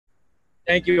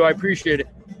Thank you. I appreciate it.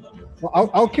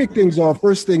 Well, I'll kick things off.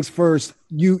 First things first.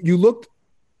 You looked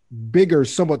bigger,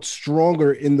 somewhat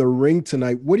stronger in the ring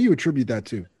tonight. What do you attribute that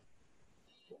to?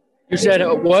 You said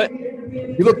what?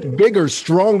 You looked bigger,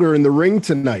 stronger in the ring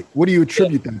tonight. What do you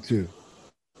attribute that to?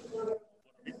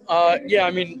 Yeah,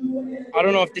 I mean, I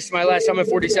don't know if this is my last time at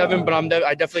 47, but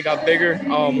I definitely got bigger.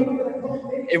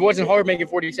 It wasn't hard making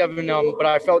 47, but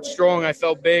I felt strong. I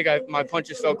felt big. My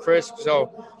punches felt crisp. So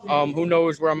who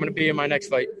knows where I'm going to be in my next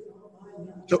fight.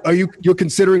 So you're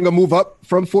considering a move up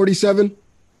from 47?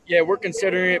 Yeah, we're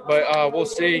considering it, but we'll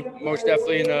see most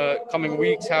definitely in the coming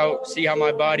weeks see how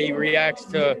my body reacts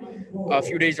to a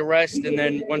few days of rest, and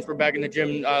then once we're back in the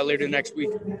gym later next week.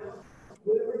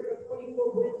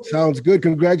 Sounds good.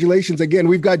 Congratulations again.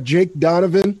 We've got Jake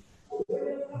Donovan.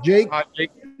 Jake. Hi,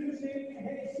 Jake.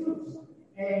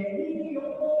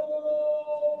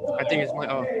 I think it's my.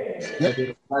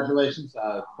 Yep. Congratulations,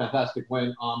 fantastic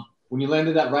win. When you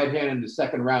landed that right hand in the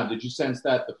second round, did you sense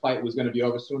that the fight was going to be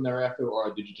over soon thereafter,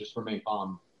 or did you just remain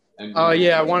calm?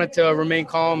 Yeah, I wanted to remain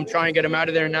calm, try and get him out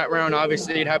of there in that round.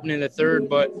 Obviously, it happened in the third,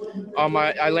 but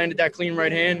I landed that clean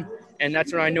right hand, and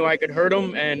that's when I knew I could hurt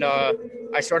him, and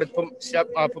I started to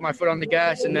put my foot on the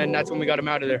gas, and then that's when we got him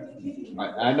out of there.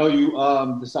 Right. I know you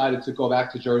decided to go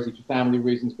back to Jersey for family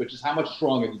reasons, but just how much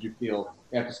stronger did you feel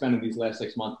after spending these last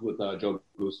 6 months with Joe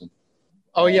Goosen?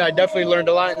 Oh, yeah, I definitely learned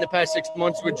a lot in the past 6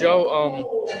 months with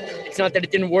Joe. It's not that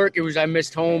it didn't work. It was I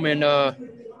missed home, and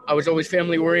I was always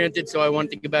family-oriented, so I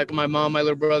wanted to get back with my mom, my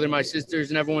little brother, my sisters,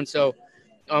 and everyone. So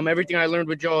everything I learned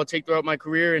with Joe, I'll take throughout my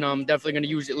career, and I'm definitely going to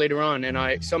use it later on.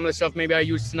 And some of the stuff maybe I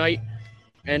used tonight,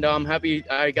 and I'm happy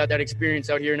I got that experience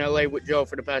out here in L.A. with Joe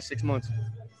for the past 6 months.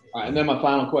 All right, and then my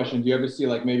final question, do you ever see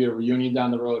like maybe a reunion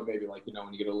down the road, maybe like,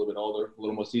 when you get a little bit older, a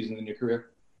little more seasoned in your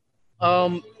career?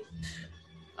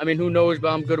 I mean, who knows,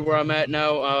 but I'm good where I'm at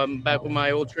now. I'm back with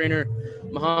my old trainer,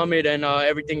 Muhammad, and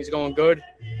everything's going good.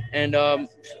 And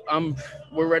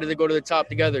we're ready to go to the top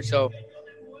together. So.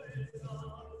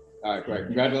 All right, great.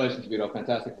 Congratulations, Vito.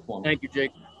 Fantastic performance. Thank you,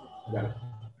 Jake. You got it.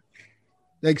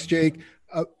 Thanks, Jake.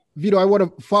 Vito, I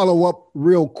want to follow up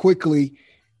real quickly.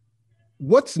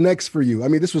 What's next for you? I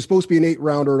mean, this was supposed to be an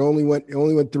 8-rounder. It only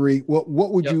went 3. What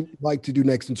would you like to do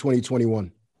next in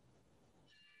 2021?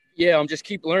 Yeah, I'm just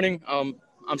keep learning.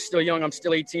 I'm still young. I'm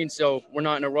still 18, so we're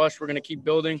not in a rush. We're going to keep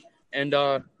building and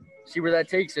see where that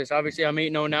takes us. Obviously, I'm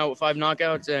 8-0 now with 5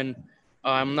 knockouts, and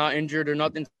I'm not injured or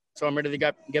nothing, so I'm ready to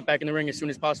get back in the ring as soon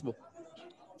as possible.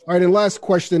 All right, and last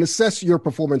question. Assess your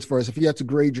performance for us. If you had to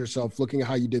grade yourself looking at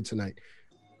how you did tonight.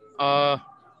 I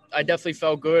definitely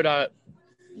felt good.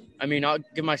 I mean, I'll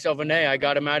give myself an A. I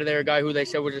got him out of there, a guy who they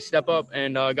said was a step up,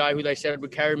 and a guy who they said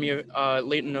would carry me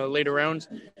late in the later rounds,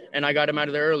 and I got him out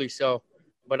of there early. So,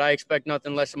 but I expect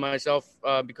nothing less of myself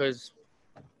because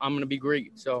I'm going to be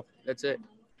great. So that's it.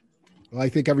 Well, I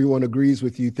think everyone agrees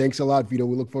with you. Thanks a lot, Vito.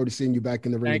 We look forward to seeing you back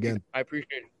in the ring again. I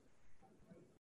appreciate it.